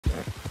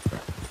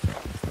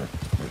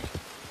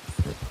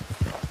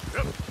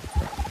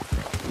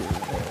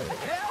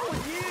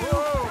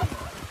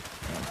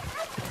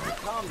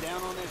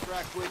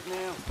right quick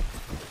now?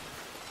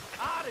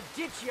 I ought to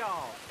ditch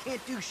y'all.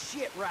 Can't do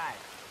shit right.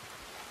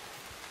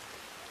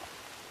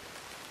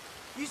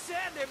 You said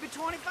there'd be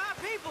 25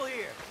 people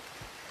here.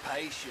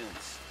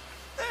 Patience.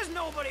 There's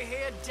nobody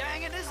here,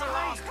 dang it. This is a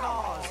lost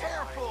cause.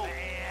 Careful.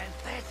 Man,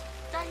 that's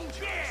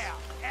Dangerous. yeah,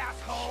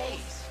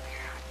 assholes.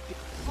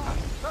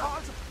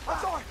 I'm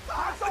sorry.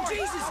 Oh,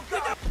 Jesus!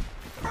 Get the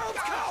rope's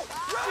caught!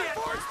 Run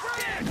for its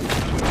friend!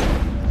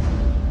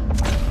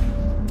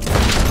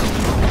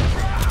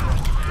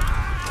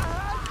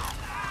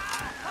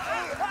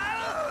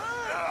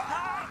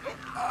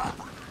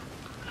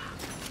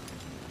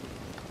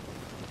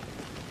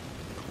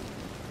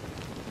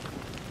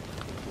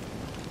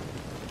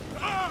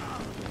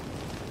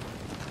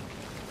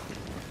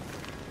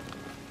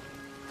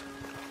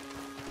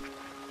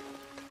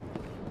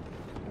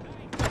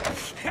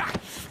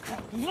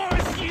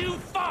 Was you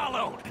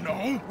followed?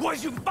 No.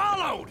 Was you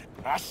followed?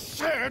 I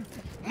said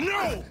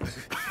no!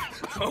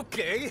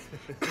 Okay.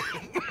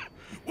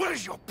 What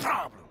is your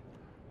problem?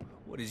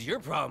 What is your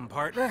problem,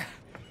 partner?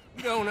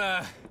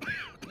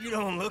 You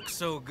don't look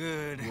so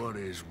good. What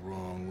is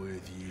wrong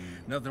with you?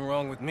 Nothing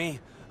wrong with me.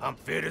 I'm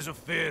fit as a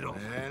fiddle.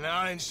 And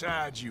I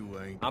inside you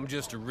ain't. I'm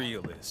just a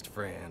realist,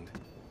 friend.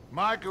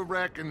 Micah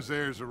reckons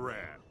there's a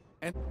rat.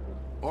 And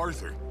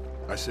Arthur,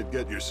 I said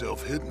get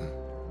yourself hidden.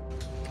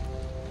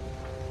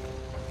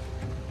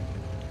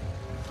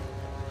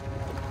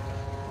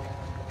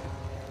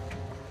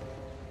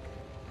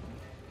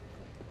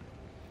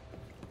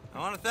 I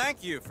want to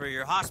thank you for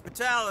your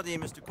hospitality,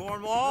 Mr.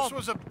 Cornwall. This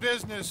was a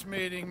business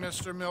meeting,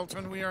 Mr.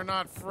 Milton. We are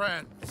not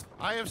friends.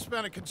 I have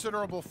spent a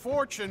considerable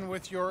fortune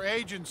with your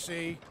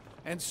agency,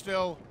 and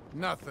still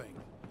nothing.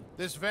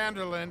 This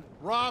Vanderlyn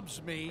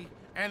robs me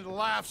and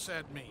laughs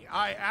at me.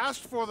 I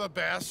asked for the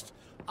best.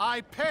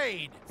 I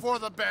paid for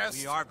the best.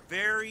 We are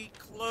very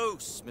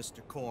close,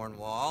 Mr.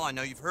 Cornwall. I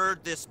know you've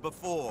heard this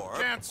before.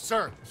 Chance,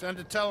 sir. Send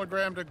a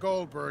telegram to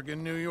Goldberg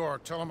in New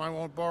York. Tell him I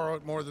won't borrow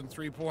it more than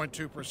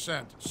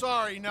 3.2%.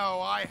 Sorry,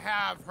 no, I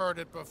have heard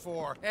it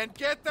before. And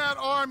get that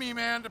army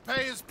man to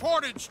pay his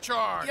portage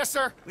charge. Yes,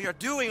 sir. We are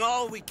doing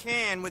all we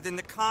can within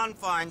the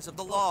confines of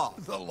the law.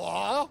 The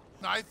law?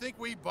 I think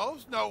we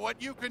both know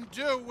what you can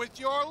do with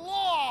your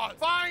law.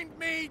 Find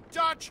me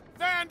Dutch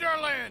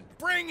Vanderlyn.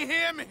 Bring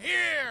him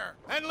here.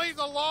 And leave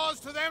the laws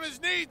to them as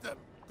need them.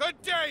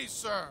 Good day,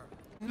 sir.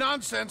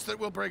 Nonsense that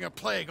will bring a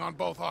plague on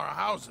both our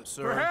houses,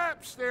 sir.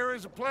 Perhaps there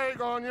is a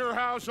plague on your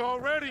house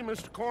already,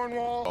 Mr.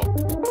 Cornwall.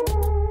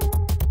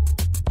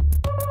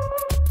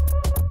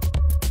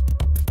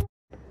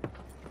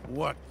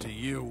 What do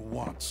you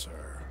want,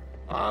 sir?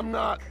 I'm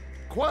not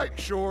quite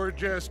sure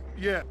just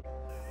yet.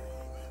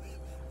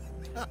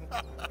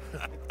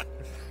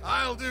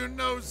 I'll do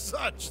no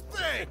such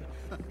thing.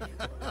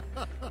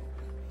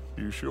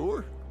 You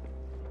sure?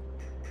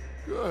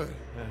 Good.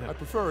 I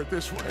prefer it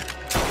this way.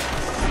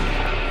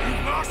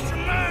 you lost your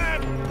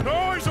mind!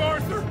 Noise,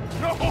 Arthur!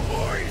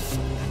 Noise!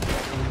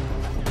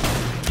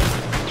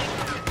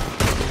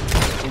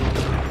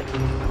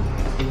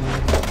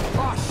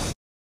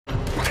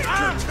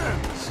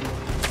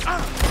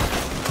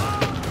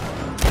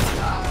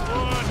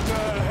 What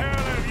the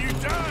hell have you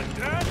done,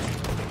 Dutch?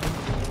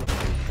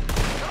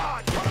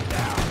 God, calm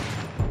down!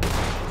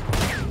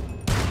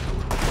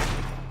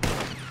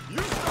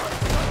 You start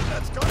something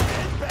that's gonna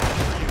end bad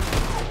for you!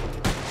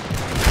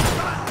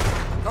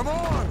 Come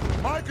on!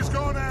 Mike is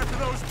going after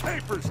those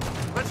papers!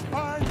 Let's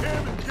find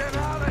him and get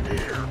out of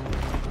here!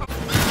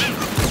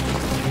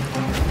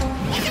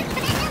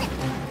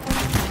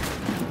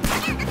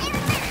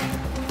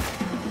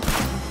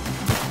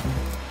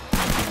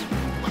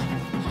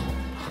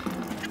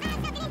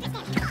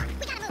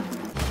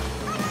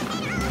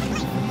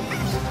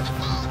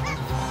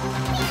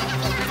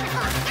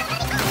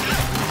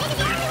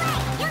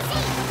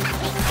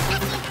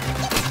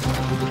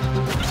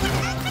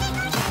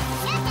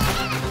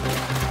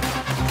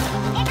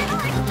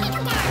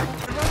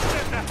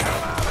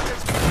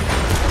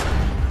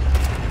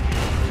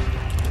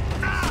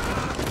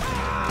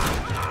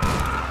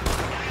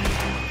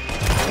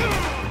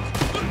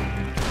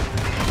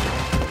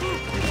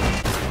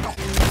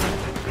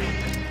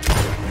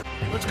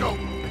 Let's go!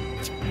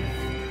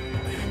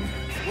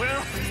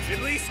 Well,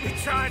 at least we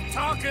tried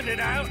talking it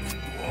out.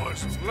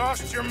 Boys,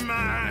 lost your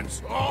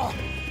minds. Oh,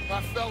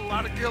 I felt a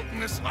lot of guilt in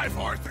this life,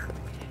 Arthur.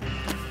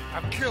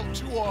 I've killed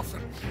too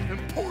often and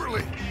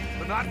poorly,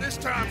 but not this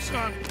time,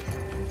 son.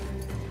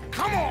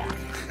 Come on!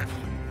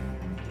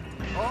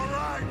 All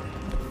right,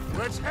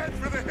 let's head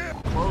for the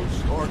hill.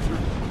 Close, Arthur.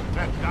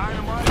 That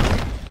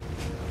dynamite.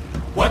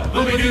 What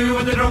will we do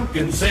with the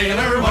drunken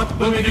sailor? What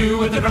will we do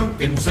with the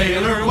drunken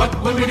sailor? What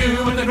will we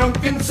do with the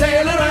drunken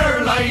sailor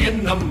early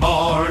in the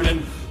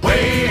morning?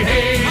 Way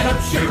hey, and up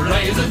she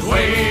rises,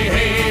 way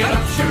hey, and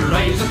up she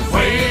rises,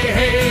 way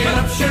hey, and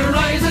up she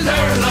rises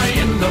early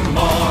in the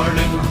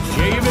morning.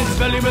 Shave his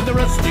belly with a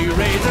rusty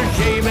razor,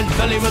 shave his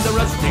belly with a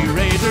rusty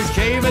razor,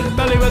 shave his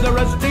belly with a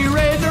rusty